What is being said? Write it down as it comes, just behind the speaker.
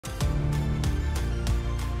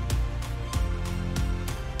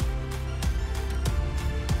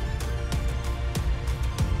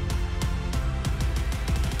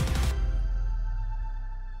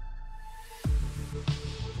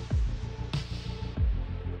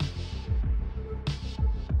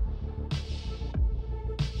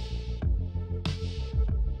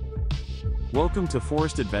Welcome to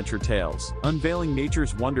Forest Adventure Tales, unveiling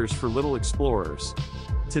nature's wonders for little explorers.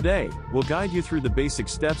 Today, we'll guide you through the basic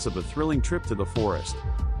steps of a thrilling trip to the forest.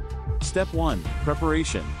 Step 1.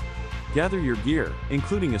 Preparation. Gather your gear,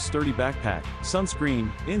 including a sturdy backpack,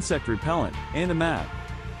 sunscreen, insect repellent, and a map.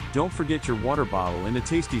 Don't forget your water bottle and a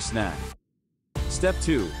tasty snack. Step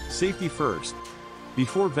 2. Safety first.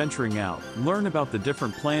 Before venturing out, learn about the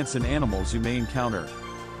different plants and animals you may encounter.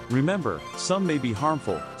 Remember, some may be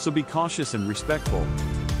harmful, so be cautious and respectful.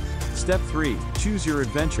 Step 3. Choose your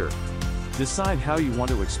adventure. Decide how you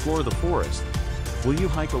want to explore the forest. Will you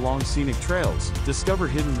hike along scenic trails, discover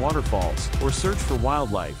hidden waterfalls, or search for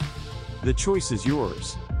wildlife? The choice is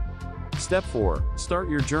yours. Step 4. Start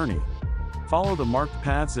your journey. Follow the marked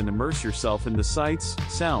paths and immerse yourself in the sights,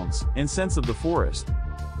 sounds, and scents of the forest.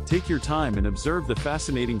 Take your time and observe the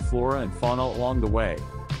fascinating flora and fauna along the way.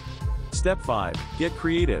 Step 5. Get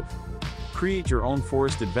creative. Create your own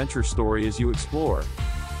forest adventure story as you explore.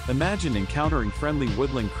 Imagine encountering friendly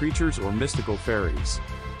woodland creatures or mystical fairies.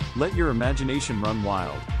 Let your imagination run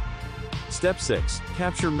wild. Step 6.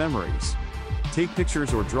 Capture memories. Take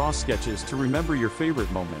pictures or draw sketches to remember your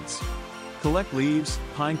favorite moments. Collect leaves,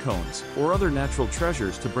 pine cones, or other natural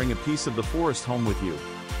treasures to bring a piece of the forest home with you.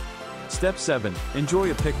 Step 7.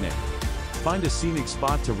 Enjoy a picnic. Find a scenic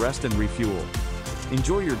spot to rest and refuel.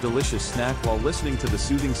 Enjoy your delicious snack while listening to the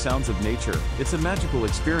soothing sounds of nature. It's a magical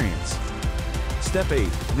experience. Step 8.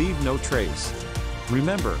 Leave no trace.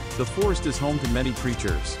 Remember, the forest is home to many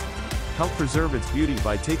creatures. Help preserve its beauty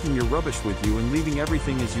by taking your rubbish with you and leaving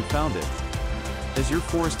everything as you found it. As your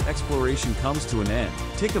forest exploration comes to an end,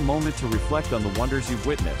 take a moment to reflect on the wonders you've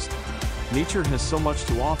witnessed. Nature has so much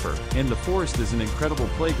to offer, and the forest is an incredible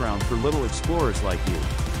playground for little explorers like you.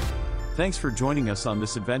 Thanks for joining us on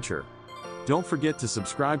this adventure. Don't forget to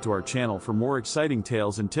subscribe to our channel for more exciting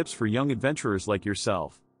tales and tips for young adventurers like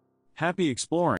yourself. Happy exploring!